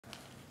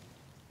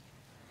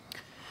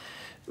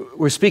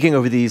We're speaking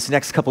over these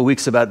next couple of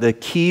weeks about the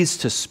keys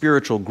to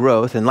spiritual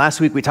growth. And last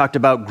week we talked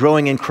about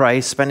growing in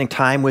Christ, spending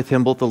time with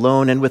Him, both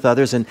alone and with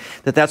others, and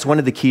that's one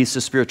of the keys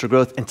to spiritual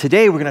growth. And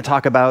today we're going to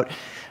talk about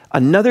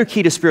another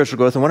key to spiritual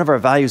growth, and one of our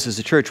values as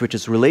a church, which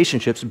is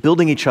relationships,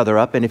 building each other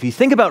up. And if you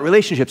think about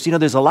relationships, you know,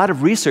 there's a lot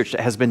of research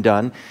that has been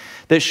done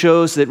that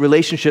shows that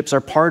relationships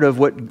are part of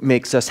what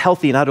makes us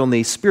healthy, not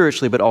only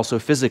spiritually, but also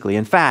physically.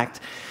 In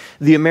fact,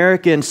 the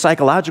American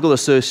Psychological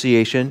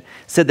Association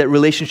said that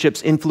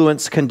relationships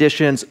influence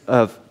conditions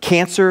of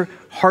cancer,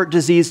 heart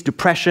disease,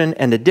 depression,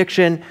 and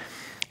addiction,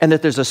 and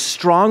that there's a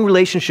strong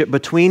relationship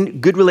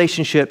between good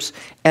relationships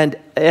and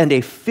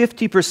a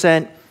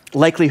 50%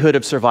 likelihood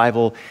of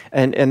survival,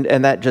 and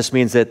that just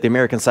means that the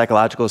American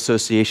Psychological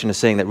Association is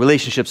saying that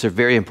relationships are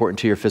very important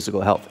to your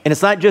physical health. And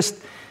it's not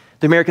just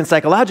the American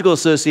Psychological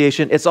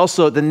Association, it's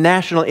also the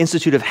National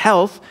Institute of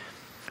Health,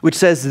 which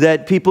says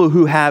that people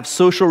who have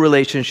social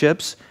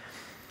relationships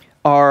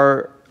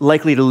are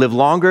likely to live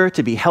longer,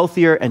 to be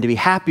healthier, and to be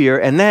happier.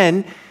 And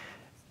then,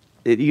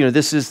 you know,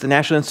 this is the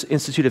National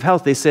Institute of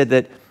Health, they said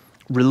that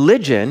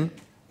religion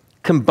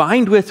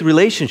combined with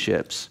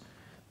relationships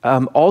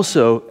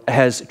also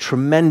has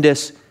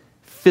tremendous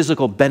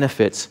physical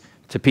benefits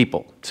to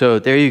people. So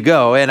there you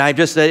go. And I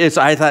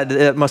thought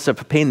it must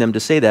have pained them to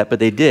say that, but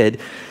they did.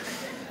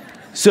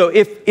 So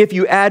if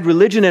you add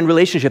religion and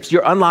relationships,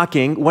 you're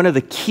unlocking one of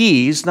the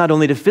keys, not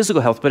only to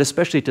physical health, but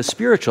especially to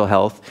spiritual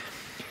health.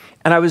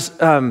 And I was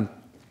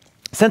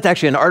sent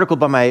actually an article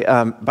by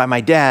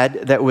my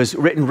dad that was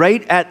written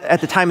right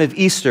at the time of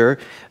Easter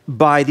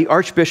by the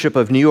Archbishop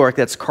of New York,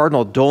 that's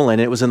Cardinal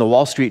Dolan. It was in the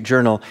Wall Street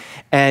Journal.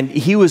 And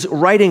he was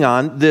writing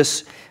on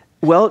this,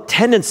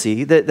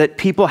 tendency that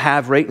people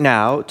have right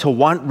now to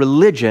want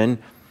religion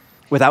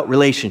without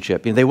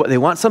relationship. You know, they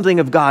want something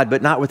of God,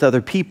 but not with other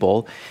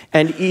people.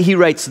 And he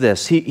writes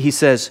this, he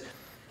says,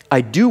 "I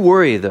do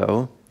worry,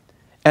 though,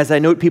 as I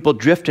note people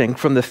drifting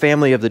from the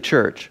family of the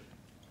church.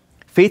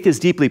 Faith is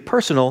deeply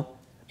personal,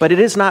 but it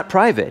is not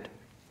private.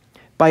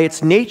 By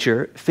its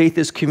nature, faith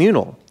is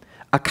communal.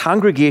 A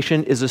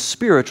congregation is a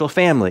spiritual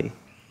family."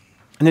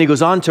 And then he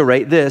goes on to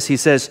write this. He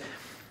says,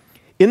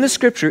 "In the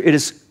scripture, it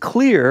is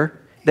clear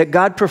that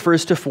God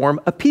prefers to form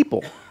a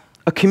people,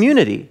 a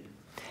community,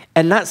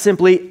 and not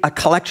simply a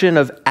collection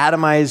of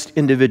atomized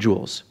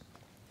individuals.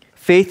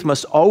 Faith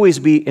must always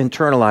be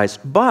internalized,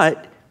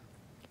 but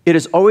it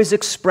is always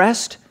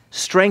expressed,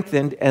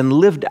 strengthened, and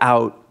lived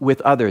out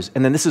with others."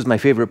 And then this is my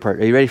favorite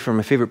part. Are you ready for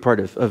my favorite part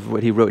of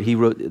what he wrote? He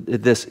wrote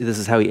this. This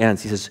is how he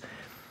ends. He says,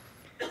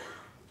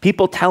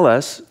 "People tell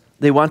us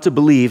they want to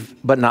believe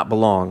but not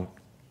belong,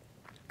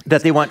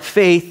 that they want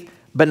faith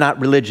but not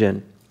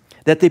religion,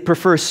 that they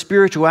prefer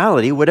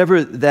spirituality,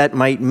 whatever that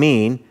might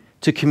mean,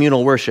 to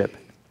communal worship.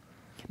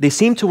 They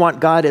seem to want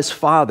God as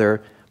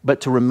Father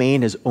but to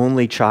remain as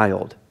only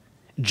child,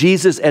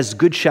 Jesus as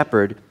Good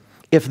Shepherd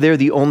if they're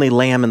the only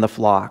lamb in the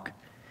flock.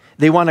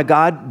 They want a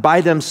God by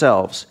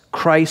themselves,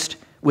 Christ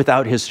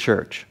without His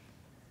church.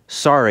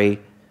 Sorry,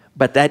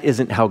 but that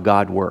isn't how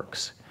God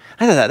works."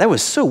 I thought that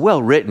was so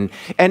well written.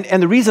 And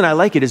the reason I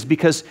like it is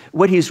because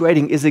what he's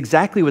writing is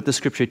exactly what the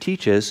scripture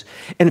teaches.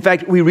 In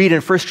fact, we read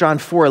in 1 John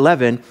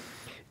 4:11,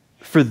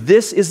 "For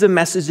this is the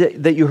message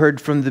that you heard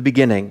from the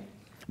beginning,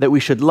 that we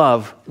should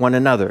love one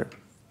another."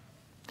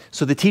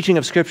 So the teaching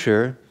of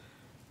scripture,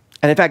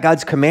 and in fact,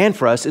 God's command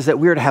for us, is that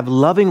we're to have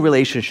loving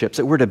relationships,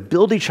 that we're to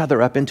build each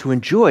other up and to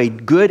enjoy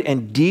good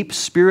and deep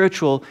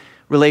spiritual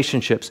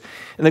relationships.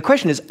 And the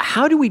question is,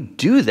 how do we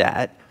do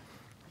that?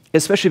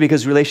 Especially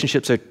because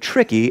relationships are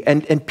tricky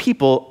and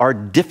people are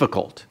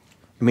difficult.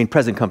 I mean,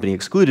 present company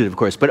excluded, of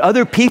course, but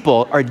other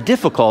people are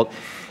difficult,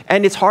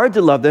 and it's hard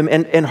to love them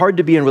and hard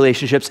to be in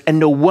relationships, and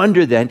no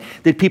wonder then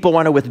that people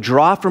want to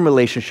withdraw from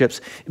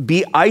relationships,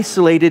 be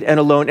isolated and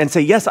alone, and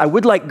say, yes, I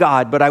would like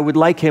God, but I would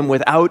like Him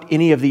without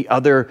any of the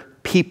other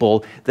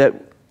people that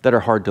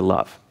are hard to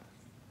love.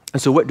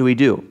 And so what do we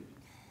do?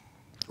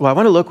 Well, I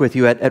want to look with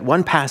you at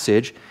one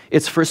passage.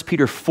 It's 1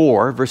 Peter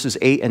 4, verses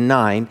 8 and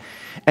 9.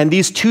 And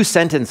these two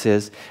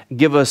sentences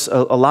give us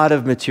a lot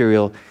of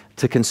material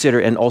to consider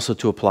and also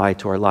to apply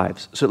to our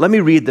lives. So let me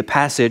read the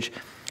passage.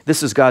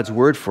 This is God's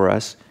word for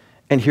us.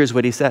 And here's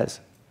what he says.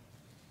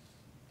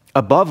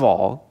 "Above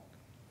all,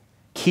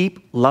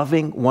 keep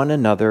loving one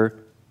another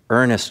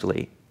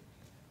earnestly,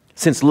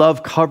 since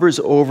love covers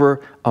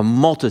over a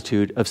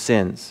multitude of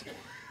sins.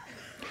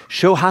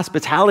 Show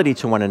hospitality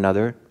to one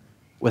another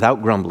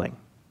without grumbling."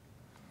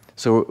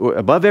 So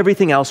above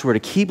everything else, we're to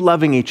keep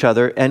loving each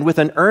other and with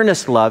an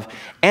earnest love.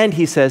 And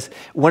he says,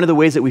 one of the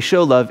ways that we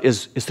show love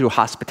is through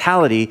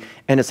hospitality,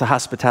 and it's a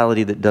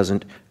hospitality that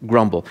doesn't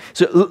grumble.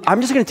 So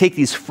I'm just going to take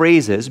these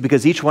phrases,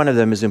 because each one of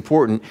them is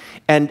important,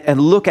 and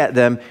look at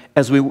them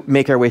as we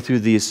make our way through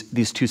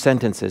these two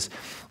sentences.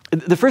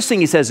 The first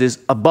thing he says is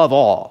above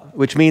all,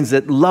 which means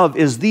that love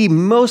is the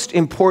most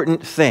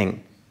important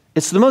thing.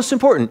 It's the most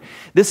important.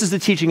 This is the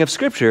teaching of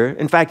Scripture.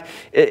 In fact,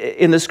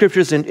 in the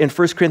Scriptures in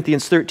 1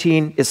 Corinthians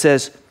 13, it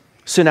says,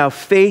 "So now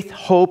faith,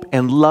 hope,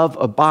 and love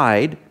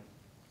abide,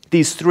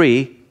 these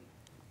three,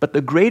 but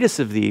the greatest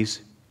of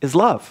these is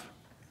love."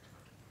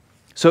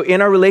 So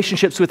in our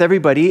relationships with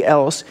everybody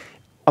else,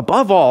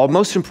 above all,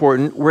 most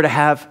important, we're to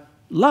have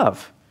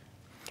love.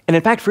 And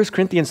in fact, 1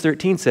 Corinthians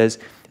 13 says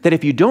that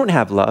if you don't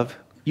have love,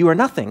 you are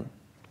nothing.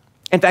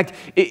 In fact,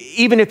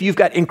 even if you've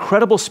got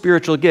incredible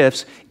spiritual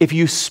gifts, if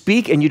you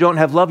speak and you don't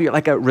have love, you're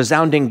like a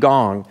resounding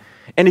gong.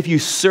 And if you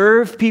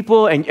serve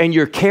people and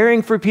you're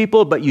caring for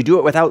people, but you do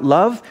it without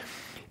love,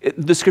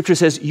 the scripture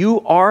says you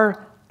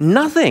are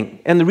nothing.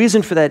 And the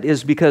reason for that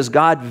is because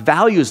God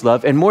values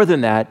love. And more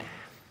than that,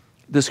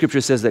 the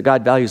scripture says that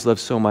God values love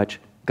so much,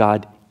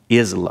 God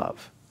is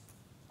love.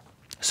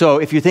 So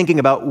if you're thinking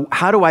about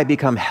how do I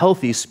become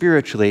healthy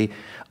spiritually,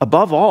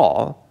 above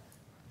all,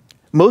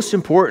 most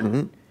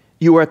important,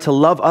 you are to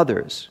love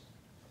others.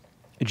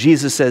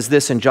 Jesus says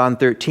this in John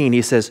 13.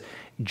 He says,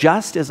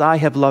 just as I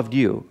have loved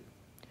you,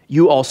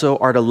 you also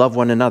are to love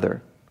one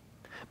another.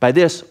 By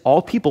this,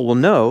 all people will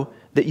know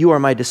that you are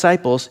my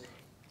disciples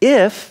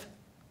if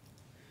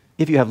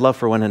you have love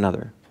for one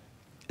another.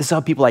 This is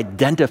how people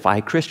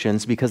identify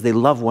Christians, because they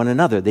love one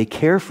another. They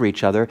care for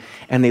each other,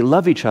 and they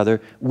love each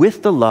other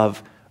with the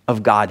love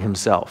of God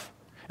himself.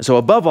 And so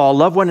above all,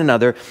 love one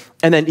another.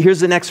 And then here's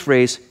the next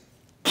phrase,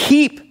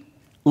 keep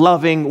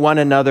loving one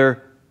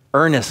another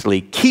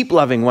earnestly. Keep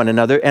loving one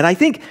another. And I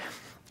think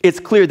it's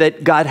clear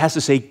that God has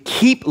to say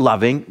keep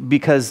loving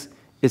because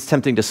it's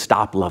tempting to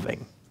stop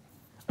loving.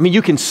 I mean,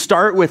 you can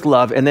start with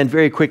love and then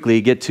very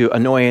quickly get to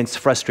annoyance,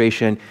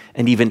 frustration,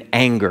 and even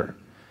anger.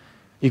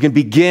 You can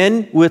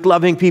begin with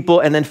loving people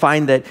and then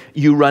find that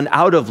you run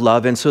out of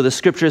love. And so the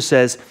scripture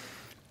says,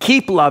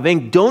 keep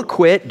loving, don't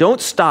quit, don't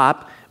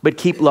stop, but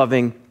keep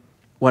loving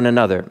one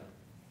another.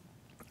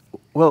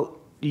 Well,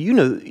 you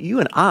know, you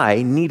and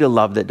I need a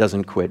love that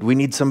doesn't quit. We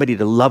need somebody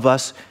to love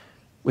us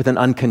with an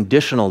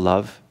unconditional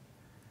love,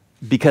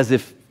 because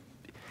if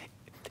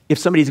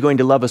somebody's going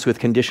to love us with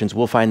conditions,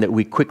 we'll find that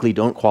we quickly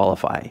don't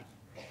qualify.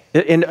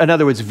 In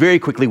other words, very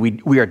quickly,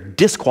 we are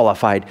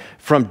disqualified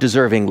from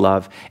deserving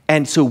love.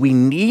 And so we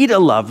need a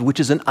love, which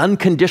is an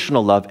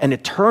unconditional love, an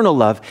eternal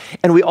love.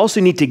 And we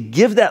also need to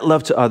give that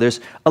love to others,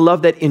 a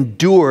love that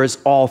endures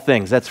all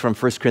things. That's from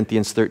 1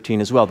 Corinthians 13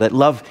 as well, that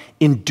love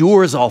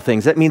endures all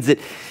things. That means that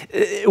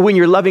when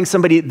you're loving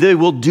somebody, they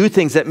will do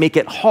things that make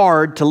it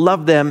hard to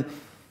love them,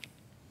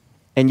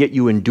 and yet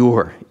you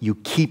endure. You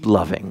keep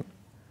loving.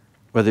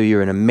 Whether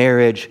you're in a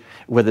marriage,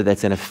 whether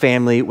that's in a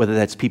family, whether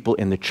that's people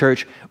in the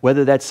church,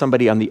 whether that's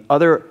somebody on the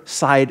other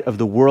side of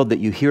the world that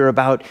you hear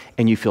about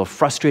and you feel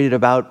frustrated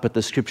about, but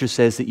the scripture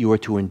says that you are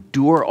to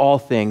endure all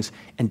things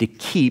and to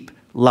keep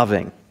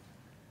loving.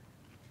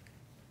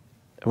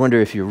 I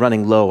wonder if you're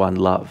running low on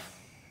love,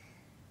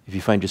 if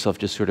you find yourself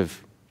just sort of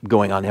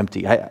going on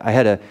empty. I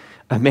had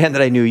a man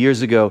that I knew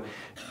years ago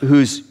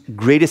whose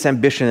greatest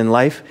ambition in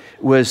life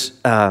was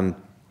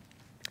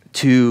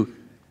to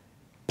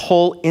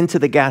pull into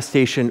the gas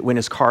station when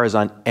his car is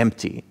on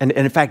empty. And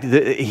in fact,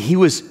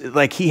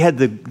 he had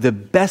the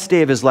best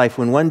day of his life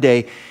when one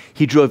day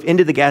he drove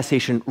into the gas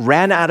station,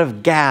 ran out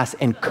of gas,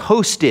 and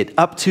coasted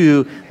up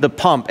to the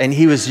pump, and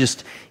he was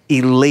just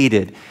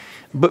elated.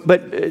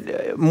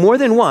 But more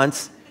than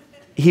once,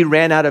 he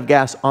ran out of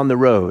gas on the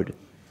road.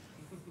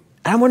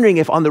 And I'm wondering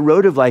if on the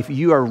road of life,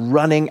 you are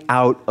running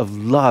out of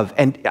love.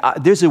 And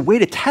there's a way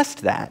to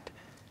test that.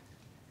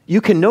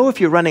 You can know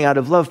if you're running out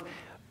of love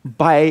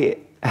by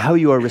how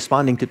you are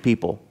responding to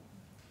people.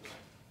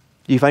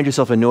 Do you find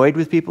yourself annoyed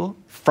with people?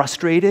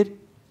 Frustrated?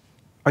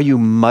 Are you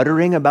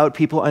muttering about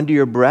people under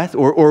your breath?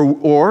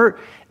 Or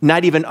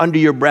not even under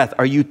your breath,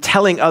 are you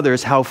telling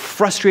others how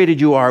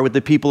frustrated you are with the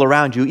people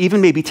around you?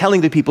 Even maybe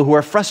telling the people who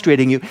are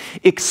frustrating you,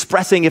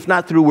 expressing, if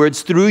not through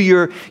words, through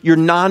your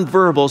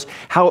nonverbals,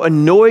 how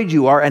annoyed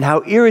you are and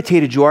how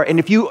irritated you are. And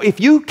if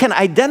you can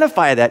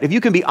identify that, if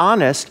you can be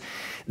honest,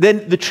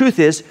 then the truth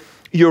is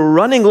you're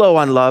running low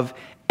on love.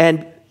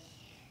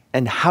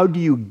 And how do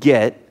you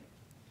get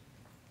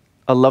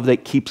a love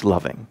that keeps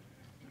loving,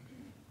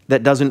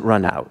 that doesn't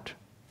run out?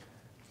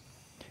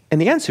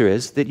 And the answer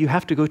is that you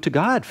have to go to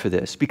God for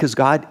this, because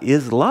God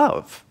is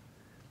love.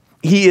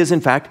 He is,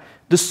 in fact,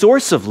 the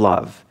source of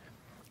love.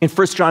 In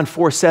 1 John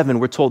 4:7,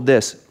 we're told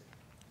this,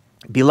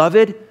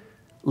 "Beloved,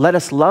 let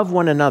us love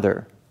one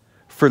another,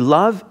 for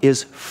love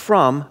is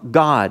from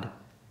God.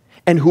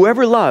 And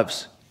whoever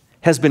loves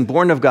has been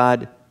born of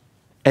God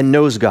and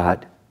knows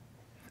God."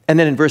 And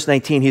then in verse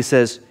 19, he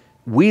says,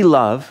 "We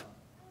love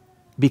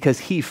because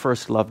he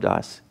first loved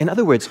us." In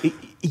other words,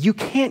 you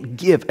can't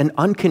give an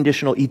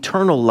unconditional,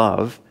 eternal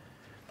love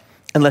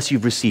unless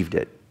you've received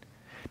it.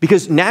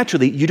 Because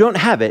naturally, you don't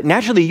have it.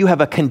 Naturally, you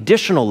have a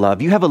conditional love.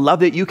 You have a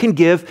love that you can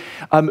give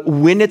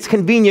when it's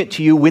convenient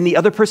to you, when the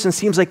other person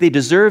seems like they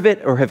deserve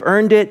it or have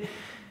earned it.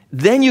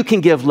 Then you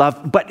can give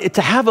love. But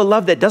to have a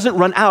love that doesn't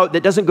run out,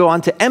 that doesn't go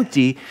on to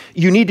empty,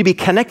 you need to be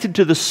connected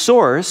to the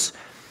source,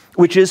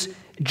 which is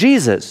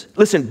Jesus.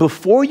 Listen,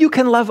 before you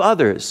can love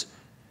others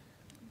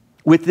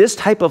with this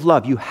type of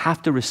love, you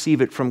have to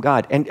receive it from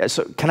God. And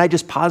so can I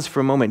just pause for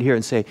a moment here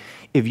and say,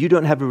 if you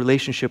don't have a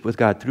relationship with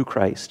God through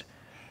Christ,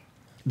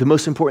 the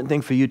most important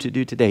thing for you to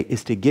do today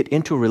is to get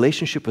into a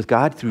relationship with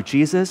God through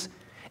Jesus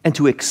and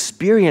to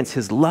experience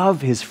his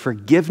love, his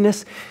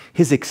forgiveness,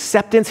 his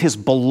acceptance, his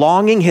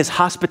belonging, his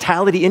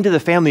hospitality into the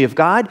family of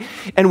God.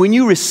 And when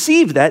you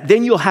receive that,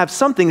 then you'll have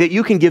something that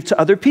you can give to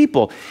other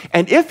people.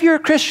 And if you're a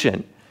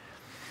Christian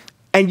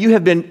and you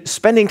have been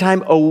spending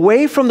time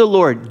away from the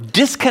Lord,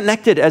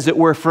 disconnected, as it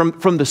were,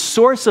 from the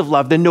source of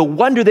love, then no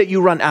wonder that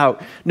you run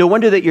out. No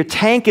wonder that your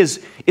tank is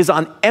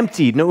on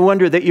empty. No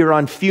wonder that you're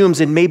on fumes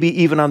and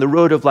maybe even on the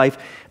road of life,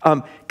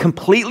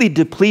 completely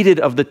depleted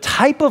of the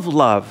type of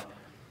love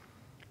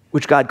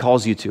which God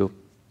calls you to,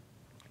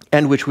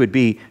 and which would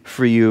be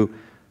for you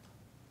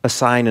a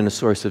sign and a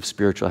source of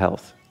spiritual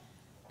health.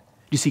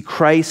 You see,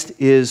 Christ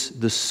is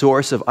the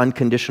source of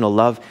unconditional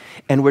love,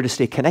 and we're to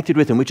stay connected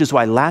with him, which is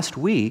why last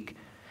week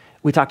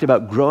we talked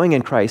about growing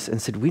in Christ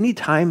and said we need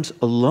times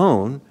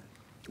alone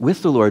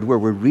with the Lord where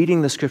we're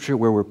reading the scripture,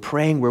 where we're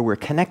praying, where we're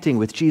connecting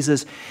with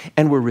Jesus,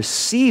 and we're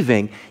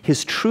receiving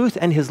his truth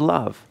and his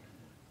love.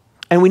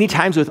 And we need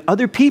times with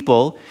other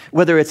people,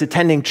 whether it's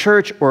attending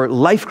church or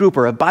life group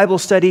or a Bible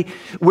study,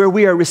 where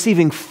we are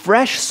receiving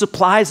fresh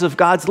supplies of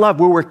God's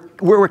love, where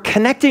we're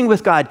connecting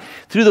with God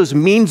through those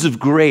means of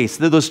grace,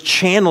 those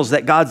channels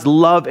that God's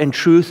love and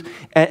truth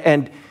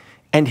and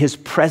his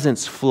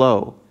presence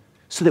flow,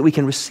 so that we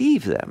can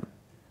receive them.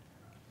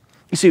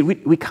 You see,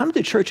 we come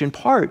to church in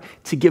part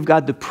to give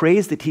God the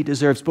praise that he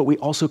deserves, but we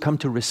also come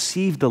to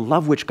receive the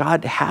love which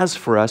God has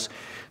for us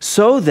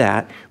so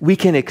that we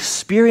can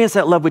experience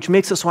that love which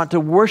makes us want to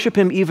worship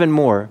him even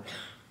more,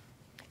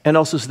 and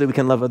also so that we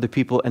can love other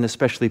people, and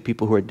especially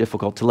people who are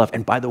difficult to love.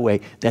 And by the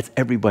way, that's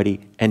everybody,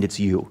 and it's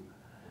you.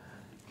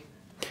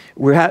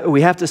 We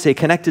have to stay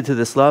connected to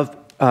this love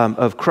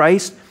of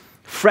Christ.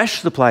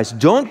 Fresh supplies,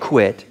 don't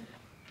quit.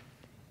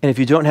 And if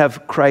you don't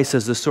have Christ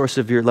as the source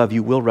of your love,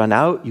 you will run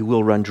out, you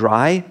will run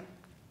dry.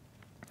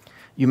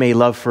 You may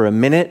love for a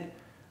minute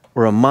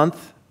or a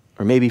month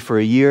or maybe for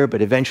a year,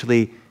 but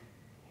eventually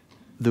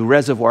the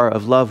reservoir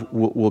of love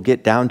will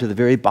get down to the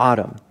very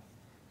bottom,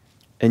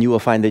 and you will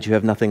find that you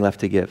have nothing left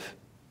to give.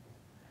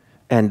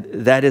 And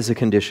that is a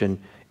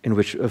condition in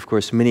which, of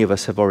course, many of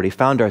us have already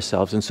found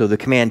ourselves. And so the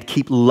command,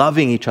 keep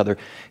loving each other,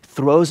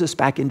 throws us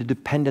back into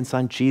dependence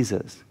on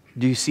Jesus.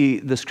 Do you see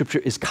the scripture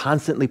is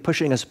constantly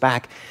pushing us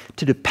back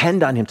to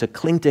depend on him, to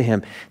cling to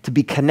him, to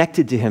be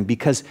connected to him,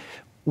 because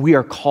we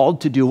are called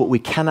to do what we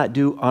cannot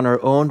do on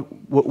our own,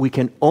 what we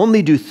can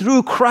only do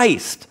through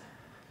Christ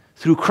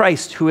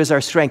who is our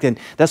strength. And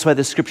that's why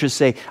the scriptures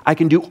say, I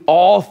can do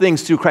all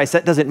things through Christ.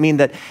 That doesn't mean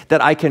that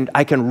I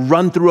can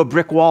run through a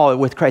brick wall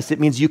with Christ. It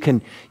means you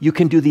can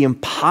do the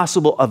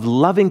impossible of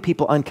loving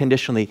people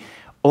unconditionally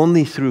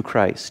only through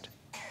Christ.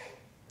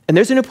 And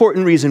there's an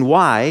important reason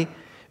why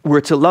we're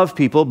to love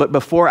people, but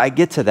before I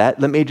get to that,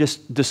 let me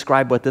just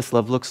describe what this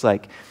love looks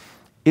like.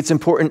 It's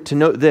important to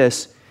note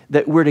this,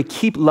 that we're to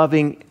keep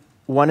loving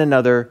one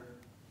another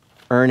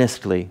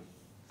earnestly.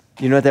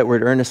 You know what that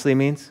word earnestly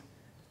means?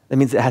 That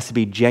means it has to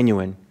be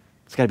genuine.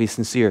 It's got to be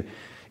sincere.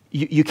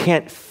 You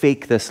can't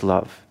fake this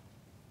love.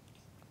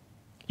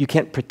 You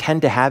can't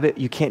pretend to have it.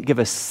 You can't give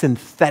a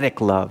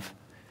synthetic love.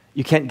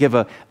 You can't give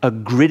a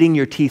gritting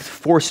your teeth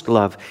forced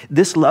love.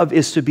 This love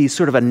is to be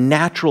sort of a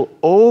natural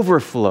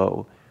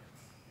overflow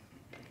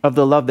of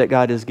the love that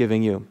God is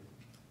giving you.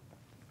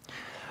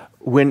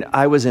 When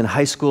I was in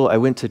high school, I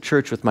went to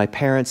church with my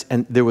parents,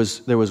 and there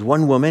was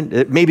one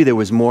woman, maybe there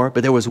was more,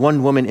 but there was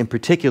one woman in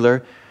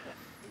particular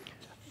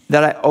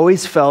that I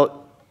always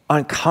felt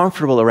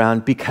uncomfortable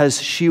around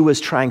because she was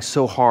trying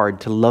so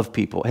hard to love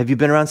people. Have you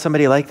been around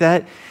somebody like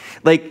that?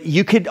 Like,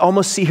 you could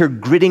almost see her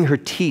gritting her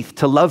teeth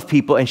to love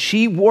people, and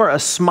she wore a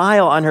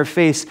smile on her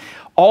face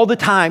all the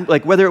time,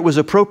 like whether it was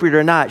appropriate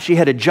or not. She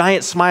had a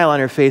giant smile on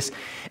her face,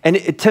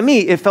 and to me,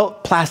 it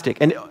felt plastic.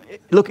 And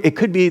look, it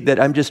could be that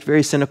I'm just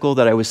very cynical,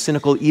 that I was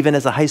cynical even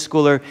as a high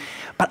schooler,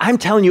 but I'm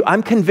telling you,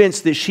 I'm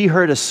convinced that she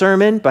heard a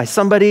sermon by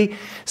somebody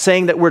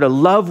saying that we're to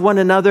love one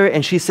another,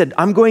 and she said,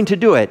 I'm going to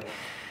do it.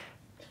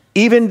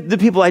 Even the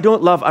people I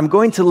don't love, I'm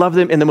going to love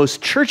them in the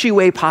most churchy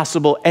way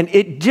possible, and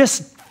it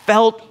just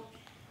felt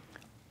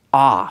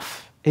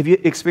off. Have you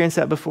experienced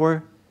that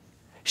before?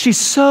 She's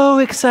so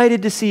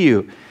excited to see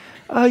you.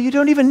 You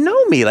don't even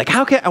know me. Like,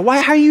 how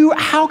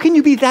can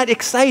you be that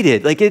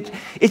excited? Like, it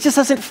just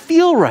doesn't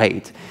feel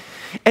right.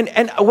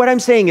 And what I'm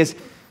saying is,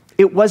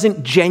 it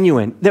wasn't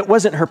genuine. That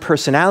wasn't her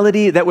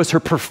personality. That was her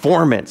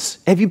performance.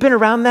 Have you been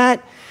around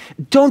that?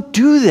 Don't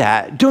do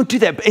that. Don't do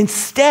that. But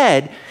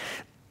instead,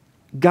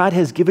 God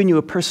has given you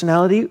a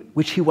personality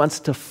which he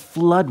wants to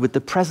flood with the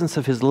presence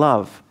of his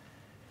love.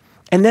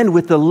 And then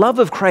with the love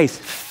of Christ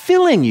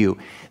filling you,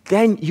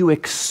 then you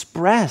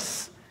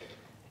express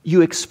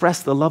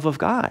the love of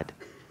God.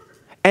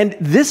 And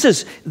this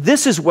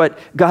is what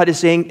God is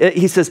saying.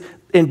 He says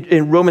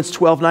in Romans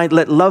 12:9,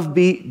 let love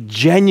be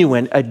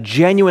genuine. A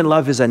genuine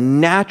love is a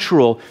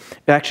natural,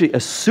 actually a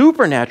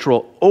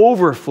supernatural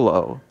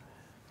overflow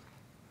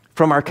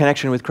from our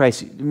connection with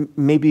Christ.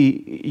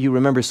 Maybe you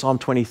remember Psalm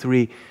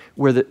 23,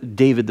 where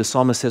David, the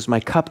psalmist, says,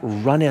 my cup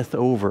runneth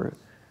over.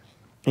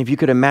 If you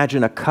could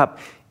imagine a cup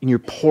and you're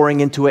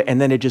pouring into it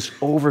and then it just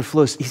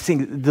overflows. He's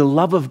saying the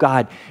love of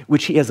God,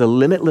 which he has a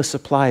limitless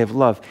supply of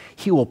love,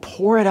 he will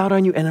pour it out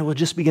on you and it will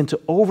just begin to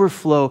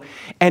overflow.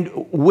 And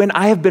when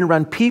I have been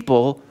around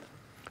people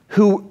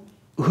who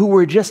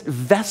were just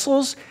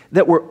vessels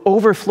that were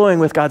overflowing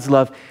with God's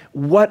love,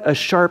 what a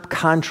sharp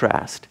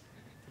contrast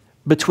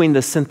between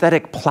the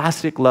synthetic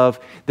plastic love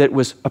that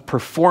was a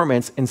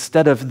performance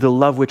instead of the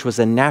love which was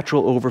a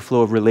natural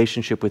overflow of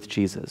relationship with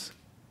Jesus.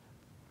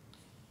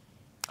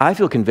 I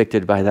feel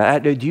convicted by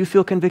that. Do you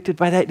feel convicted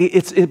by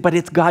that? But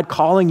it's God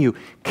calling you,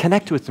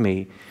 connect with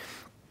me.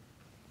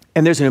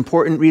 And there's an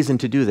important reason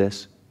to do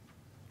this.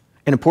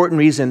 An important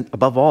reason,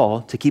 above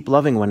all, to keep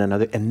loving one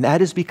another, and that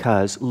is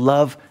because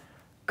love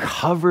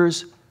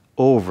covers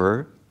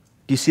over.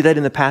 Do you see that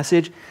in the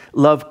passage?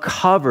 Love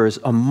covers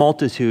a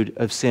multitude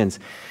of sins.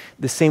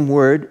 The same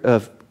word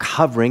of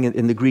covering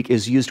in the Greek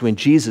is used when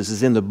Jesus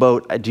is in the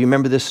boat. Do you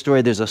remember this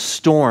story? There's a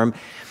storm,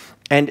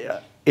 and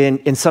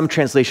in some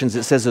translations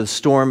it says the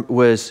storm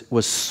was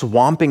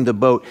swamping the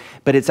boat,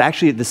 but it's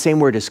actually the same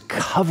word as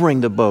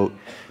covering the boat.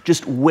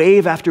 Just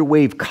wave after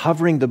wave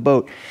covering the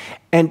boat.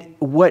 And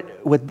what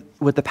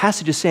the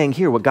passage is saying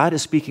here, what God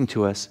is speaking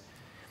to us,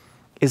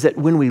 is that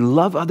when we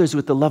love others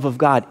with the love of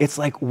God, it's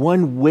like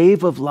one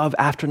wave of love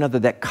after another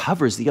that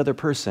covers the other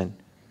person.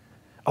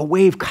 A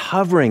wave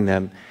covering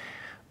them.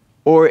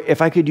 Or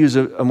if I could use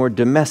a more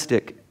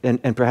domestic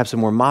and perhaps a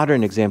more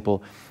modern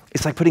example,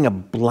 it's like putting a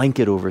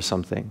blanket over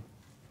something.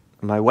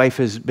 My wife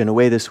has been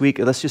away this week.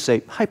 Let's just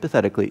say,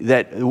 hypothetically,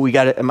 that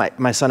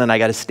my son and I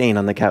got a stain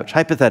on the couch,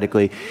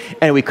 hypothetically,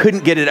 and we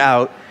couldn't get it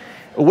out.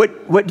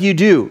 What do you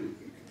do?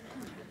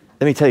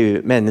 Let me tell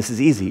you, man, this is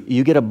easy.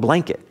 You get a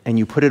blanket and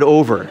you put it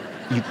over.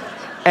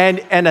 And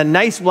a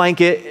nice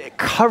blanket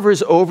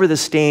covers over the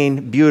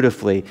stain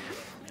beautifully.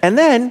 And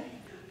then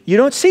you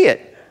don't see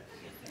it.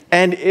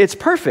 And it's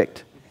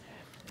perfect.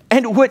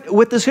 And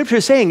what the scripture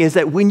is saying is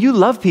that when you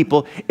love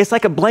people, it's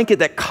like a blanket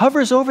that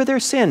covers over their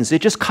sins.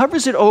 It just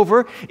covers it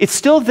over. It's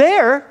still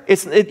there.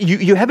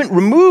 You haven't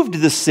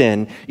removed the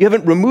sin. You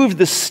haven't removed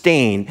the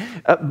stain.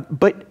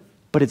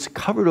 But it's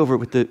covered over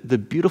with the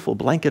beautiful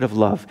blanket of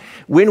love.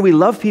 When we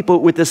love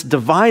people with this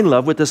divine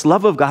love, with this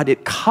love of God,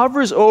 it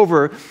covers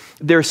over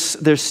their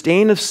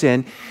stain of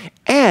sin.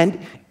 And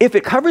if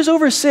it covers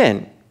over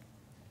sin,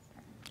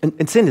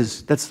 and sin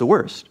that's the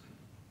worst,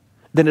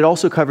 then it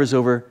also covers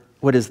over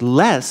what is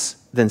less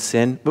than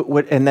sin,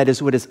 and that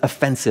is what is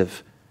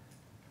offensive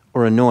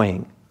or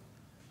annoying.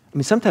 I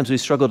mean, sometimes we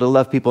struggle to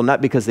love people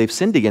not because they've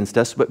sinned against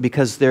us, but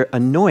because they're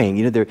annoying.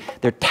 You know,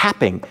 they're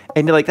tapping,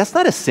 and you're like, that's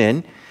not a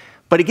sin,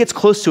 but it gets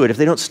close to it if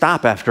they don't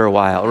stop after a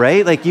while,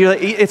 right? Like,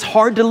 it's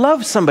hard to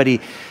love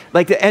somebody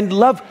like that, and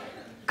love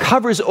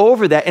covers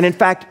over that. And in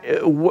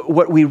fact,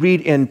 what we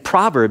read in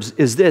Proverbs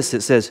is this: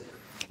 it says,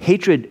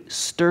 hatred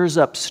stirs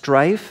up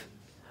strife,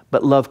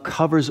 but love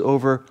covers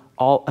over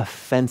all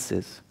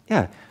offenses.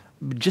 Yeah,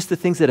 just the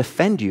things that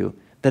offend you,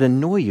 that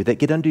annoy you, that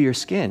get under your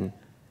skin.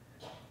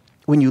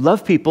 When you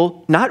love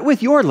people, not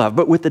with your love,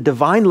 but with the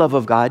divine love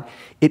of God,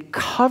 it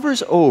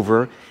covers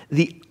over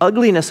the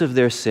ugliness of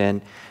their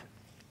sin.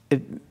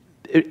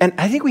 And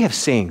I think we have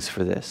sayings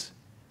for this.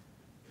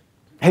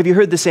 Have you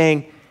heard the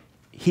saying,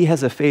 he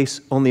has a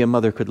face only a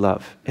mother could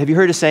love? Have you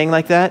heard a saying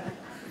like that?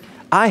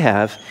 I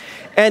have.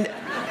 And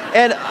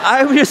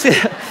I would just say,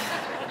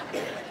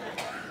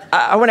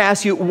 I want to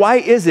ask you, why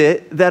is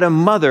it that a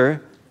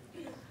mother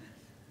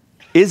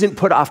isn't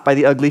put off by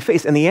the ugly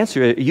face? And the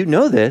answer, you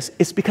know this,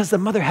 it's because the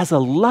mother has a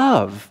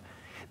love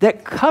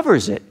that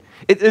covers it.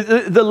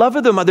 The love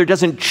of the mother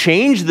doesn't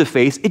change the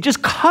face, it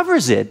just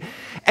covers it.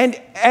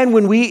 And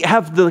when we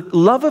have the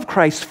love of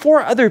Christ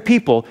for other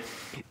people,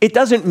 it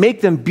doesn't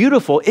make them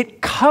beautiful,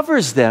 it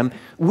covers them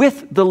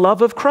with the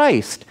love of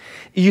Christ.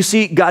 You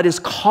see, God is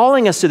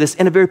calling us to this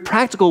in a very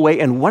practical way,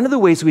 and one of the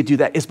ways we do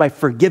that is by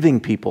forgiving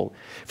people.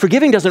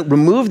 Forgiving doesn't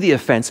remove the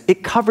offense,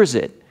 it covers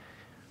it.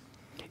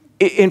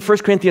 In 1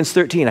 Corinthians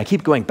 13, I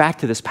keep going back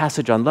to this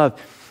passage on love.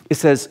 It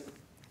says,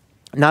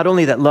 not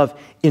only that love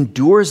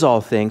endures all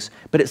things,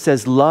 but it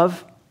says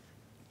love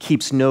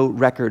keeps no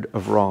record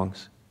of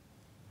wrongs.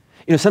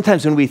 You know,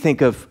 sometimes when we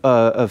think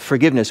of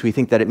forgiveness, we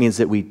think that it means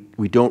that we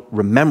don't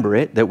remember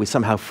it, that we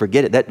somehow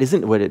forget it. That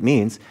isn't what it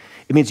means.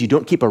 It means you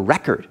don't keep a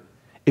record.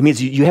 It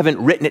means you haven't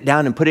written it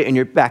down and put it in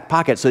your back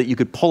pocket so that you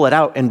could pull it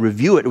out and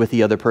review it with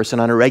the other person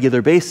on a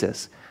regular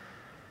basis.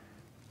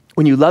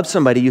 When you love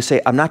somebody, you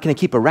say, I'm not going to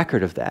keep a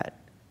record of that.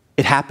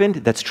 It happened,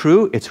 that's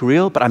true, it's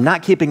real, but I'm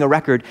not keeping a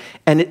record.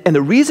 And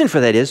the reason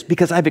for that is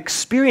because I've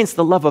experienced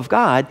the love of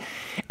God,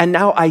 and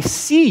now I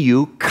see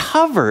you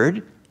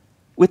covered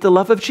with the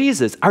love of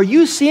Jesus. Are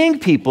you seeing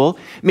people,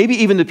 maybe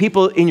even the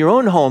people in your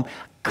own home,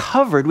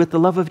 covered with the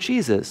love of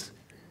Jesus?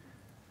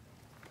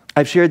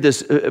 I've shared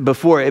this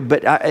before, and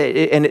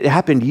it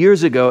happened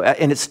years ago,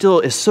 and it still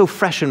is so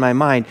fresh in my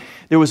mind.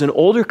 There was an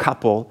older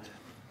couple.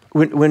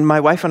 When my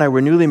wife and I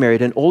were newly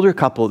married, an older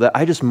couple that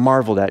I just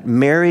marveled at,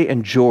 Mary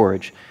and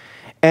George.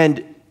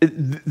 And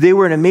they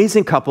were an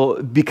amazing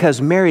couple because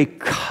Mary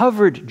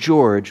covered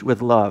George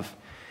with love.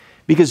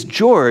 Because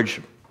George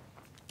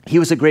He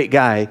was a great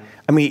guy.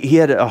 I mean, he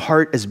had a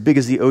heart as big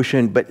as the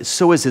ocean, but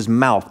so is his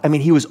mouth. I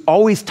mean, he was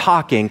always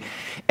talking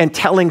and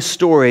telling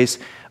stories,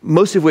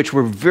 most of which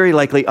were very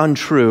likely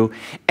untrue.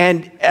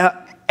 And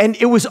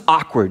it was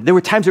awkward. There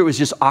were times where it was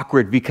just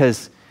awkward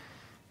because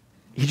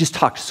he just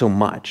talked so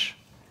much.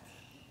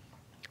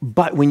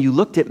 But when you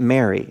looked at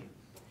Mary,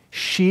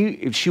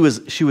 she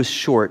was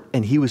short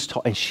and he was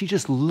tall, and she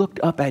just looked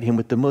up at him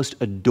with the most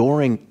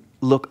adoring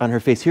look on her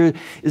face. Here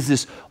is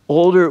this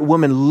older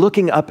woman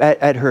looking up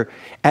at her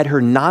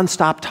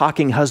nonstop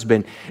talking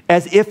husband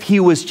as if he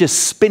was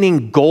just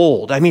spinning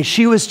gold. I mean,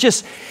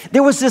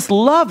 there was this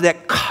love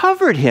that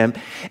covered him.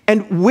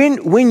 And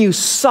when you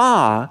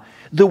saw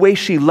the way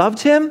she loved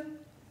him,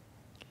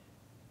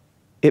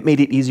 it made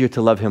it easier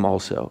to love him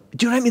also.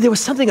 Do you know what I mean? There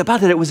was something about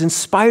that. It was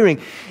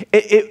inspiring.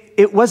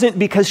 It wasn't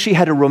because she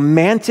had a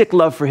romantic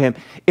love for him.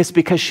 It's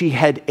because she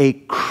had a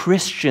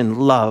Christian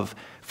love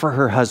for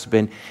her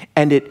husband,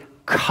 and it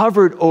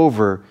covered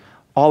over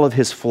all of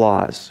his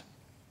flaws.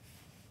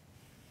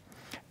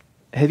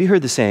 Have you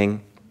heard the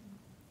saying,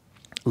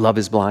 love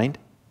is blind?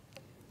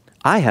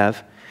 I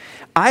have.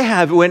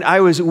 When I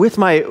was with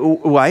my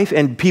wife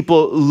and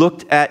people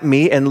looked at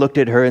me and looked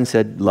at her and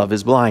said, love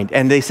is blind.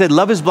 And they said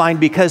love is blind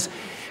because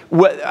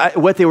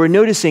what they were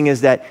noticing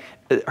is that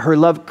her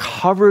love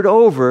covered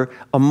over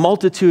a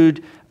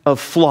multitude of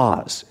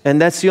flaws.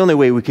 And that's the only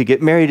way we could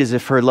get married, is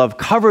if her love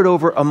covered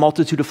over a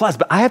multitude of flaws.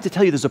 But I have to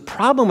tell you, there's a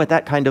problem with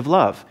that kind of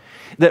love,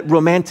 that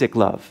romantic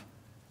love.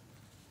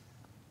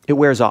 It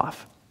wears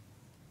off.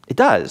 It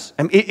does.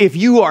 I mean, if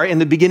you are in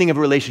the beginning of a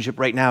relationship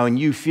right now and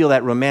you feel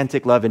that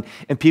romantic love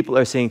and people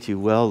are saying to you,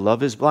 well,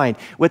 love is blind,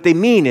 what they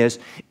mean is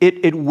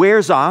it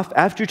wears off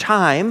after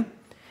time,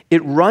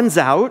 it runs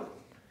out,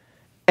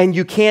 and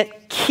you can't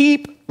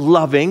keep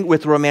loving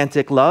with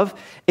romantic love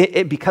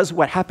because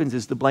what happens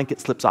is the blanket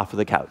slips off of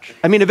the couch.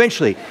 I mean,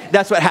 eventually,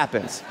 that's what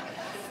happens.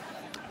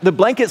 The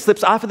blanket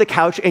slips off of the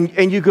couch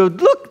and you go,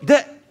 look,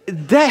 that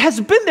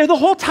has been there the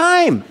whole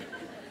time.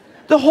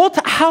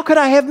 How could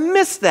I have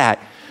missed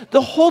that?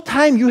 The whole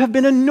time you have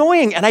been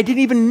annoying and I didn't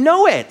even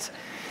know it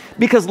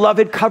because love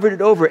had covered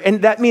it over.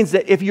 And that means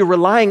that if you're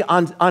relying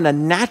on a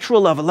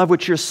natural love, a love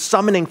which you're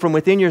summoning from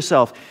within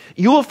yourself,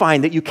 you will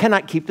find that you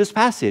cannot keep this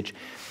passage.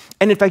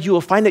 And in fact, you will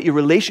find that your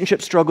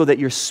relationship struggle, that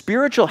your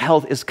spiritual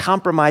health is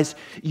compromised.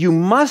 You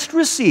must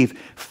receive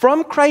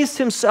from Christ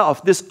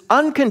himself this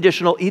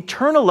unconditional,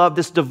 eternal love,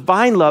 this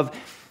divine love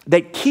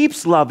that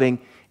keeps loving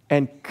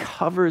and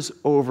covers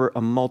over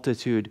a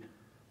multitude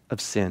of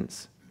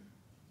sins.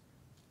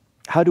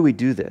 How do we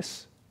do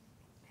this?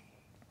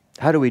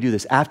 How do we do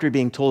this? After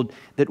being told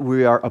that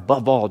we are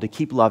above all to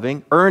keep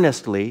loving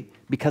earnestly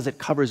because it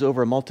covers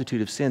over a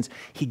multitude of sins,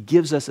 he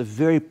gives us a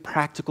very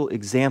practical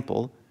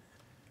example.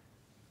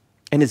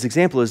 And his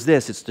example is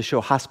this: it's to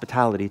show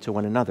hospitality to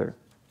one another.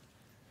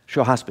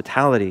 Show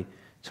hospitality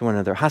to one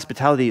another.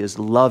 Hospitality is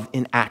love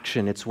in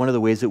action. It's one of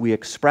the ways that we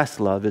express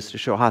love, is to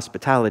show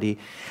hospitality.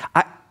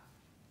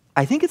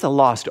 I think it's a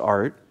lost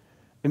art.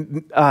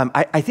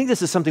 I think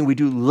this is something we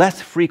do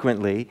less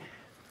frequently.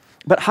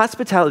 But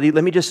hospitality,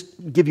 let me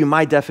just give you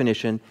my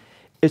definition.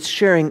 It's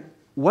sharing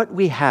what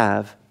we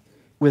have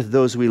with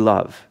those we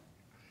love.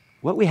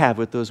 What we have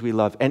with those we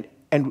love.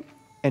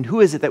 And who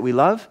is it that we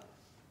love?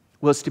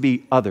 Well, it's to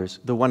be others,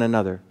 the one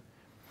another.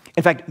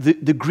 In fact,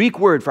 the Greek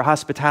word for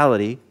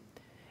hospitality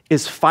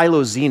is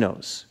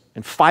philoxenos.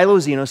 And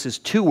philoxenos is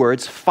two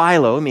words,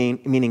 philo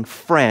meaning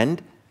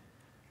friend,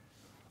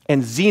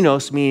 and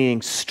xenos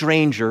meaning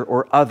stranger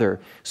or other.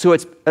 So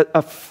it's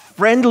a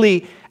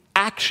friendly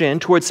action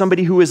towards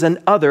somebody who is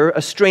an other,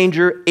 a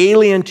stranger,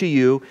 alien to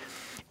you.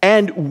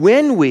 And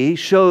when we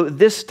show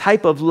this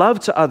type of love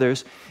to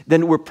others,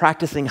 then we're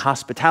practicing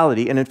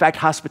hospitality. And in fact,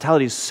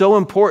 hospitality is so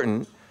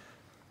important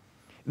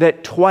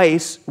that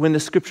twice when the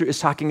scripture is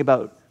talking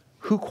about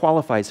who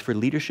qualifies for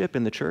leadership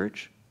in the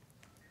church,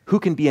 who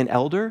can be an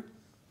elder,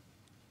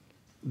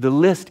 the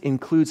list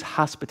includes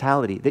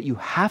hospitality, that you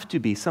have to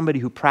be somebody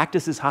who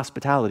practices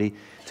hospitality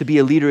to be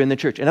a leader in the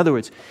church. In other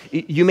words,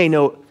 you may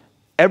know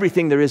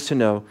everything there is to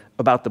know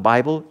about the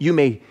Bible. You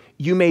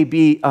may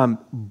be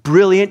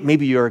brilliant.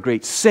 Maybe you're a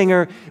great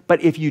singer.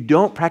 But if you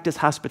don't practice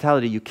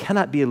hospitality, you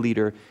cannot be a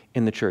leader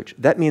in the church.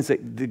 That means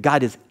that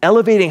God is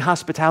elevating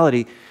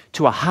hospitality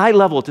to a high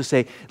level to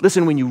say,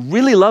 listen, when you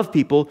really love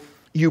people,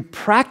 you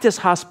practice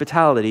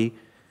hospitality.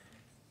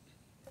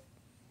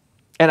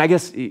 And I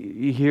guess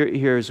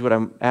here's what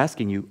I'm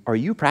asking you. Are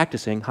you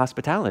practicing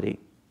hospitality?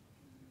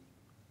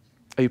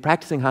 Are you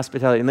practicing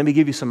hospitality? And let me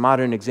give you some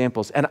modern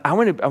examples. And I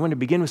want to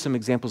begin with some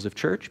examples of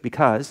church,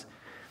 because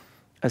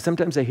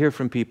sometimes I hear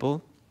from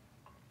people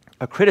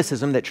a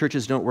criticism that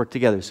churches don't work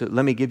together. So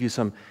let me give you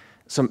some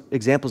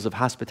examples of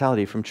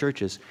hospitality from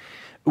churches.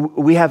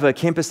 We have a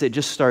campus that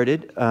just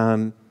started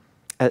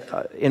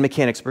in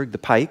Mechanicsburg, the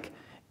Pike,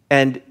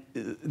 and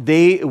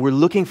they were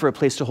looking for a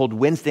place to hold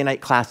Wednesday night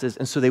classes,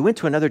 and so they went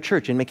to another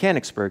church in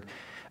Mechanicsburg.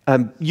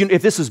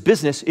 If this was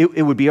business,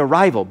 it would be a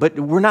rival, but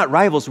we're not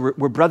rivals,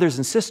 we're brothers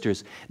and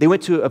sisters. They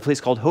went to a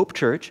place called Hope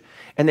Church,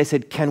 and they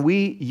said, can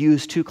we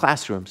use 2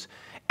 classrooms?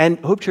 And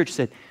Hope Church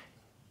said,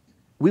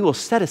 we will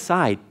set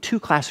aside 2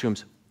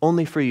 classrooms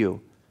only for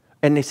you.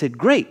 And they said,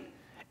 great.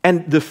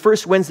 And the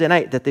first Wednesday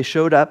night that they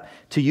showed up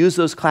to use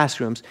those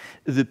classrooms,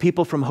 the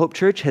people from Hope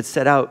Church had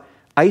set out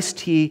iced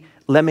tea,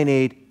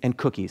 lemonade, and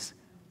cookies.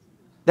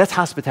 That's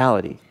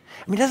hospitality.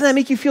 I mean, doesn't that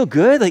make you feel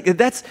good? Like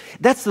that's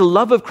the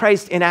love of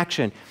Christ in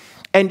action.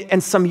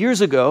 And some years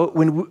ago,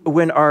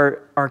 when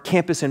our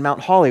campus in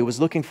Mount Holly was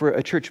looking for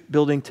a church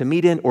building to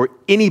meet in, or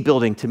any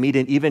building to meet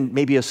in, even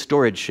maybe a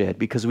storage shed,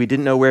 because we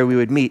didn't know where we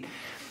would meet,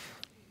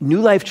 New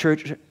Life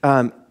Church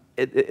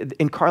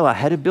in Carlisle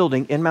had a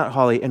building in Mount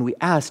Holly, and we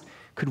asked,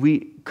 could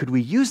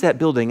we use that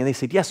building? And they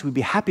said, yes, we'd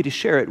be happy to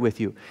share it with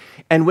you.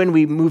 And when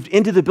we moved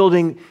into the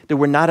building, there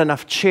were not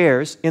enough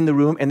chairs in the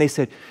room, and they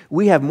said,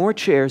 we have more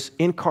chairs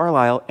in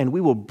Carlisle, and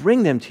we will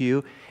bring them to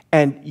you,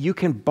 and you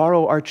can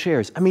borrow our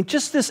chairs. I mean,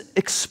 just this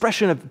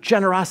expression of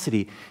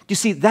generosity. Do you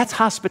see, that's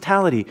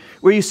hospitality,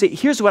 where you say,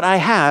 here's what I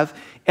have,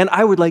 and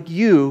I would like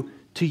you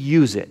to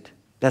use it.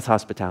 That's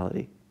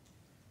hospitality.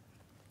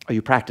 Are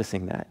you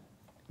practicing that?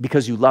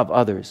 Because you love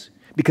others,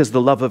 because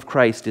the love of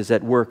Christ is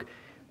at work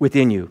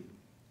within you.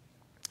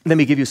 Let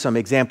me give you some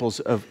examples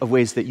of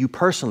ways that you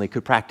personally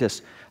could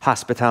practice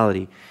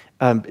hospitality.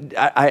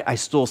 I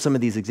stole some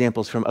of these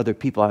examples from other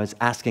people. I was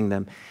asking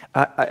them.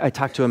 I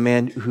talked to a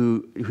man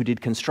who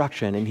did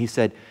construction, and he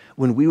said,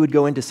 when we would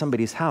go into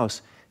somebody's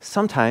house,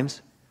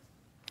 sometimes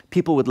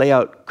people would lay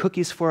out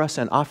cookies for us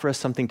and offer us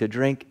something to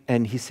drink,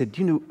 and he said,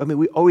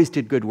 we always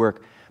did good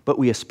work, but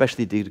we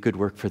especially did good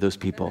work for those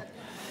people.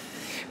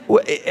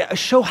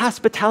 Show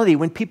hospitality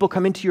when people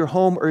come into your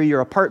home or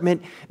your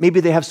apartment. Maybe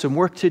they have some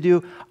work to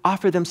do.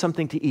 Offer them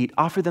something to eat.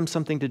 Offer them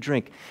something to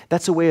drink.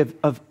 That's a way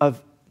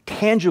of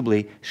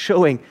tangibly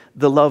showing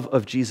the love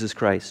of Jesus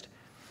Christ.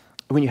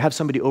 When you have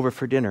somebody over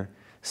for dinner,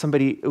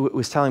 somebody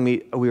was telling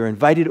me we were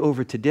invited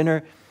over to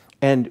dinner,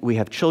 and we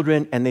have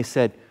children, and they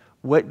said,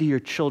 what do your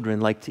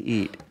children like to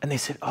eat? And they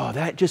said, oh,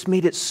 that just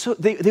made it so,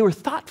 they were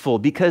thoughtful,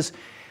 because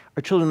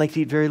our children like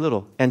to eat very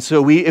little. And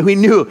so we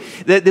knew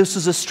that this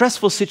was a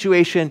stressful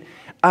situation,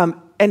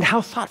 and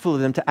how thoughtful of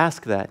them to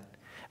ask that.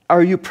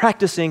 Are you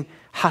practicing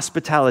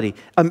hospitality?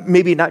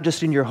 Maybe not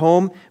just in your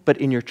home, but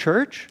in your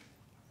church?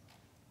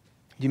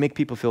 Do you make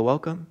people feel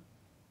welcome?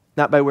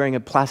 Not by wearing a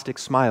plastic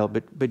smile,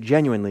 but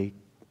genuinely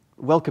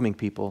welcoming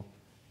people,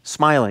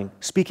 smiling,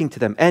 speaking to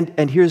them.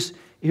 And here's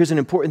an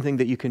important thing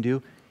that you can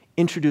do.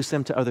 Introduce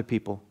them to other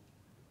people.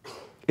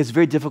 It's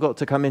very difficult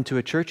to come into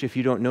a church if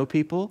you don't know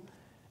people.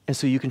 And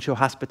so you can show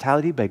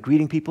hospitality by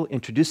greeting people,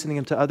 introducing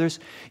them to others.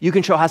 You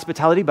can show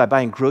hospitality by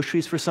buying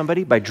groceries for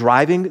somebody, by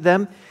driving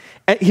them.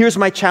 And here's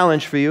my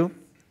challenge for you.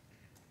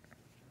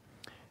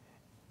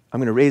 I'm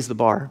going to raise the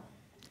bar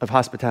of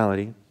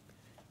hospitality.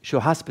 Show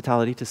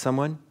hospitality to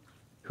someone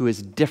who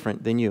is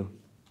different than you.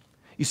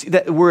 You see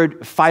that word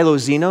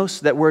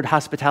philoxenos, that word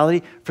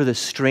hospitality, for the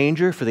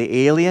stranger, for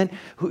the alien,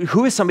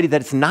 who is somebody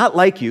that's not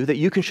like you, that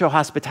you can show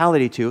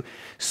hospitality to,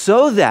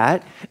 so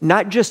that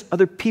not just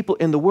other people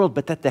in the world,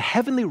 but that the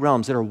heavenly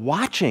realms that are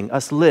watching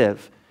us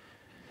live,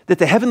 that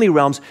the heavenly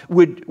realms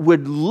would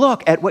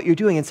look at what you're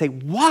doing and say,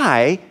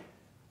 why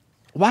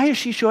is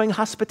she showing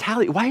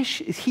hospitality? Why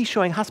is he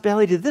showing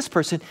hospitality to this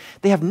person?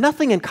 They have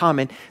nothing in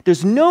common.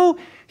 There's no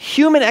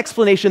human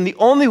explanation. The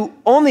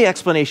only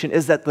explanation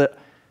is that the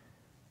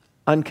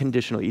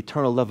unconditional,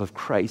 eternal love of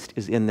Christ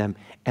is in them,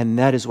 and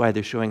that is why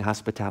they're showing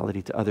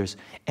hospitality to others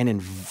and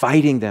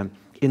inviting them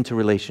into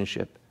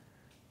relationship.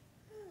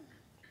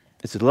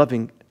 It's a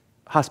loving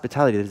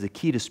hospitality that is the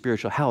key to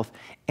spiritual health.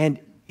 And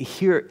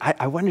here,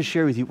 I wanted to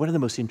share with you one of the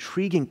most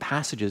intriguing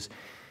passages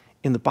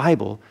in the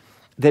Bible,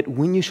 that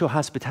when you show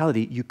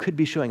hospitality, you could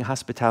be showing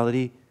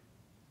hospitality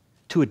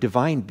to a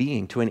divine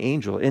being, to an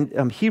angel.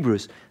 In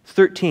Hebrews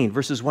 13,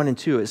 verses 1 and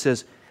 2, it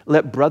says,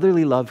 let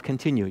brotherly love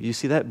continue. You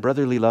see that?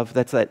 Brotherly love,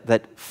 that's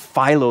that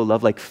philo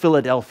love, like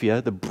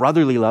Philadelphia, the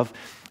brotherly love.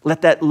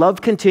 Let that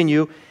love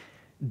continue.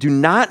 Do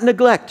not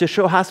neglect to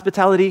show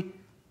hospitality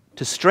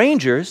to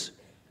strangers,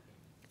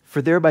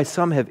 for thereby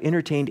some have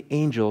entertained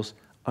angels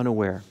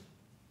unaware.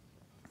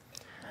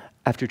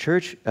 After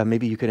church,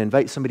 maybe you could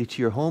invite somebody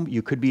to your home.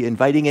 You could be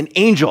inviting an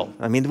angel.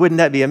 I mean, wouldn't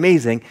that be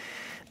amazing?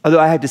 Although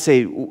I have to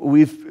say,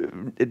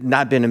 we've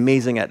not been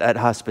amazing at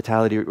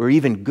hospitality or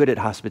even good at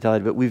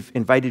hospitality, but we've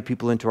invited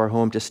people into our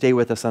home to stay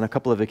with us on a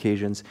couple of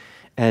occasions,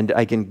 and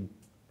I can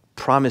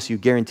promise you,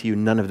 guarantee you,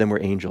 none of them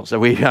were angels.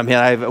 We have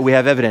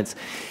evidence.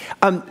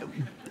 And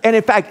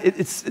in fact,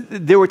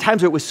 there were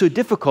times where it was so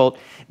difficult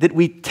that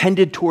we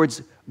tended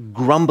towards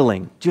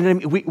grumbling. Do you know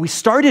what I mean? We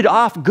started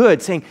off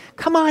good, saying,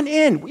 come on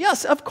in.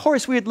 Yes, of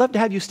course, we'd love to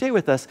have you stay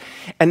with us.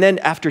 And then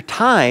after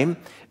time,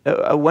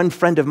 one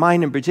friend of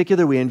mine in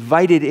particular, we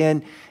invited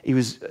in. He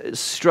was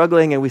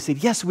struggling, and we said,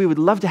 yes, we would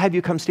love to have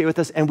you come stay with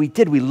us. And we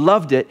did. We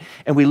loved it,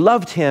 and we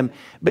loved him.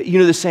 But you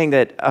know the saying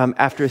that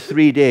after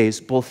 3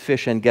 days, both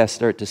fish and guests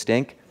start to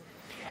stink?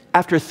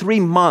 After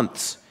 3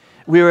 months,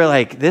 we were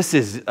like, this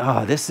is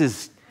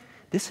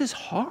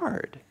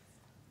hard.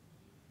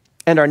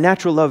 And our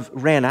natural love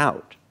ran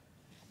out.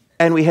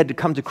 And we had to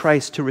come to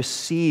Christ to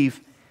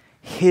receive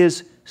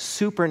his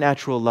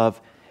supernatural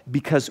love,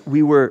 because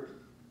we were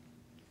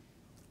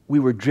we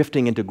were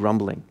drifting into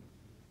grumbling.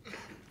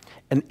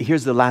 And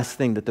here's the last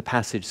thing that the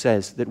passage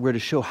says, that we're to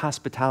show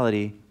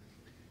hospitality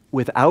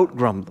without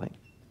grumbling,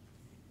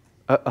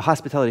 a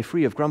hospitality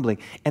free of grumbling.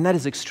 And that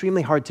is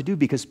extremely hard to do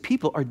because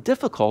people are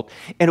difficult,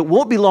 and it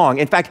won't be long.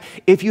 In fact,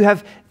 if you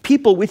have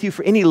people with you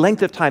for any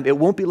length of time, it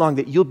won't be long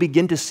that you'll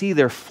begin to see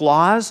their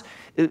flaws,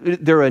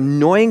 their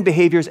annoying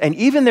behaviors, and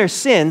even their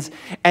sins.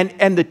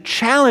 And the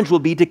challenge will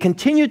be to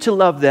continue to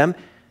love them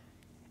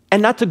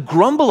and not to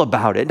grumble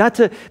about it, not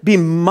to be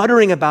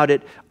muttering about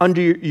it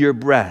under your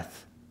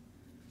breath.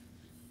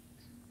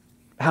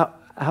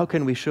 How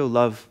can we show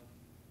love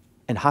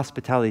and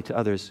hospitality to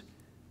others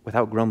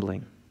without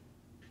grumbling?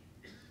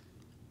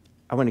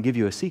 I want to give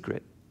you a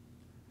secret.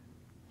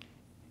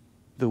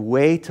 The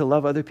way to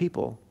love other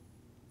people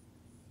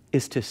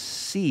is to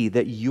see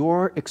that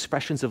your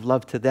expressions of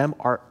love to them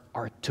are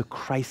to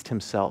Christ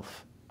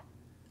himself.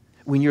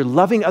 When you're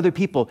loving other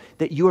people,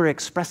 that you are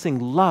expressing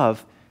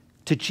love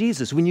to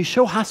Jesus. When you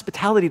show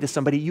hospitality to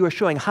somebody, you are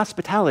showing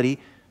hospitality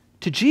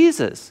to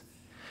Jesus.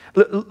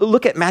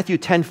 Look at Matthew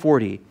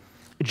 10:40.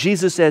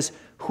 Jesus says,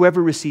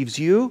 "Whoever receives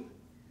you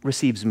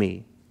receives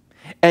me.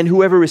 And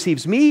whoever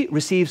receives me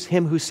receives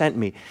him who sent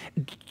me."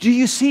 Do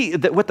you see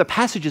that what the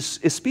passage is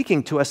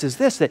speaking to us is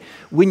this, that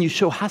when you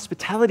show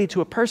hospitality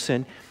to a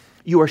person,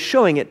 you are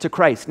showing it to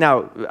Christ.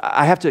 Now,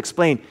 I have to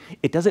explain,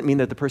 it doesn't mean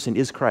that the person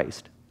is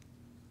Christ.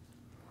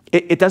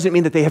 It doesn't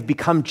mean that they have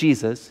become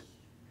Jesus.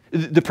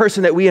 The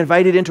person that we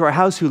invited into our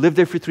house who lived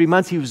there for 3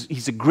 months,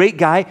 he's a great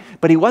guy,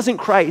 but he wasn't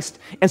Christ.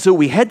 And so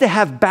we had to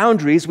have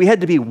boundaries. We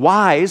had to be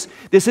wise.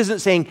 This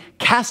isn't saying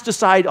cast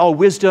aside all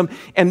wisdom,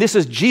 and this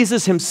is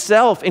Jesus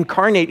himself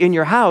incarnate in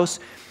your house.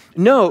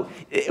 No,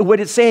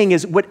 what it's saying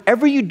is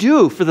whatever you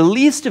do for the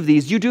least of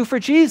these, you do for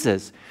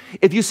Jesus.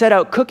 If you set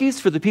out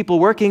cookies for the people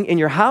working in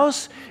your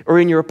house or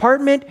in your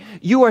apartment,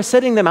 you are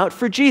setting them out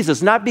for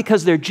Jesus, not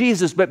because they're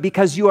Jesus, but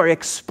because you are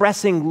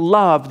expressing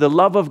love, the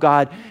love of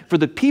God for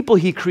the people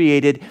he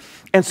created.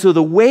 And so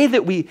the way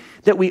that we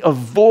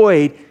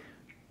avoid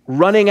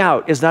running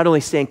out is not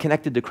only staying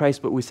connected to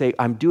Christ, but we say,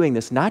 I'm doing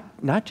this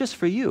not just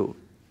for you,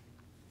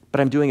 but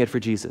I'm doing it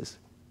for Jesus.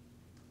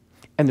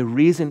 And the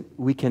reason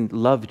we can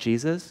love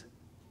Jesus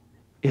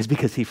is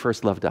because he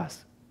first loved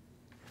us.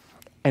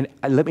 And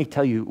let me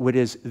tell you what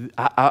is,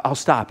 I'll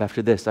stop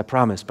after this, I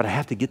promise, but I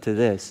have to get to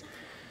this.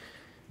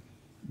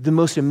 The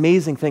most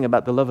amazing thing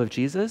about the love of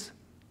Jesus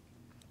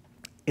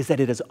is that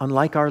it is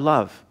unlike our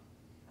love.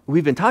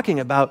 We've been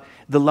talking about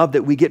the love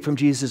that we get from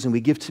Jesus and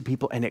we give to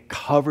people, and it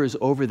covers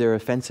over their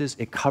offenses,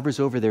 it covers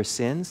over their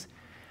sins.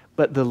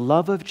 But the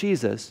love of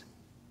Jesus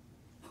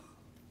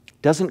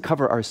doesn't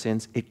cover our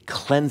sins, it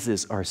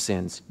cleanses our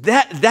sins.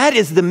 That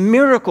is the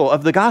miracle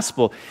of the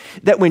gospel,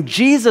 that when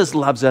Jesus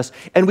loves us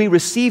and we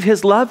receive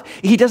his love,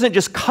 he doesn't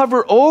just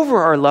cover over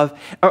our love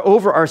or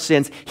over our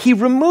sins, he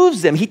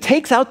removes them. He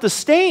takes out the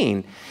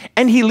stain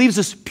and he leaves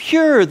us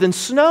purer than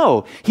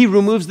snow. He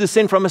removes the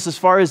sin from us as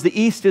far as the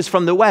east is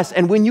from the west.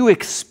 And when you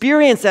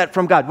experience that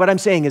from God, what I'm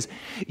saying is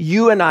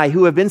you and I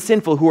who have been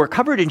sinful, who are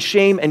covered in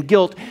shame and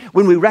guilt,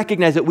 when we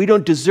recognize that we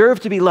don't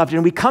deserve to be loved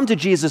and we come to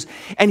Jesus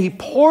and he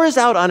pours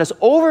out on us,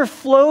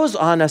 overflows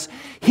on us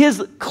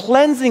his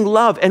cleansing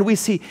love, and we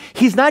see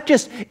he's not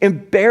just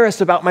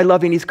embarrassed about my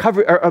love and he's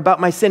covered, or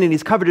about my sin and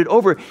he's covered it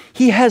over,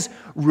 he has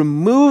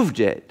removed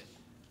it.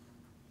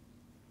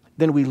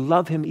 Then we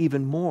love him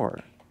even more.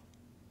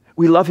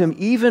 We love him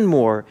even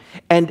more,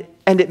 and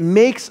it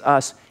makes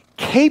us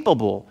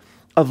capable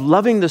of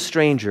loving the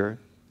stranger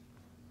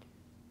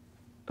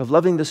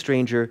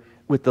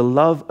with the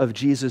love of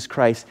Jesus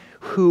Christ,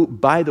 who,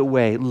 by the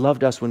way,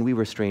 loved us when we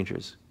were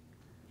strangers,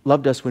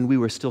 loved us when we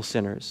were still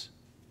sinners,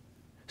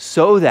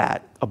 so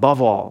that,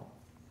 above all,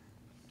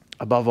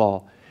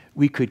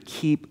 we could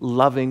keep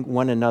loving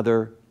one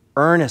another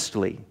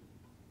earnestly,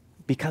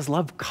 because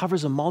love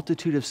covers a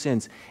multitude of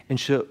sins, and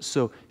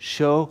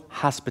show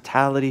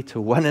hospitality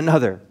to one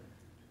another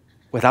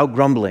without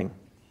grumbling.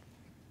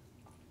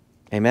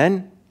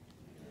 Amen?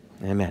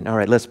 Amen. All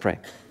right, let's pray.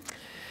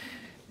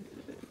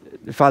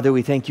 Father,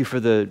 we thank you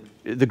for the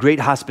great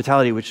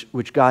hospitality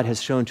which God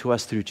has shown to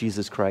us through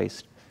Jesus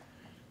Christ.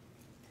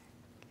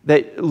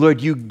 That,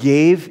 Lord, you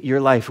gave your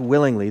life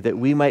willingly that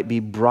we might be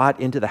brought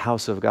into the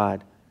house of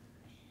God.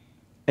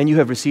 And you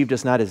have received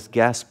us not as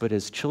guests, but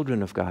as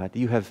children of God.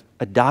 You have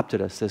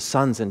adopted us as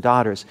sons and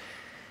daughters.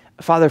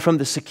 Father, from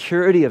the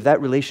security of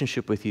that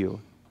relationship with you,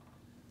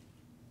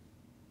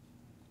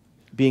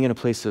 being in a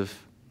place of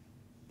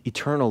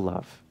eternal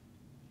love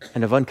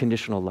and of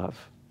unconditional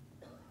love,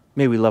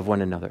 may we love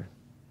one another.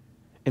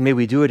 And may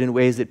we do it in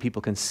ways that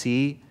people can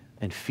see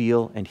and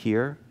feel and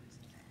hear,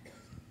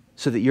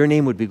 so that your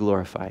name would be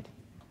glorified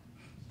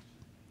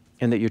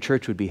and that your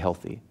church would be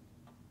healthy.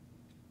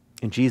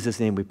 In Jesus'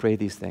 name we pray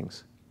these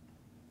things.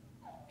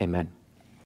 Amen.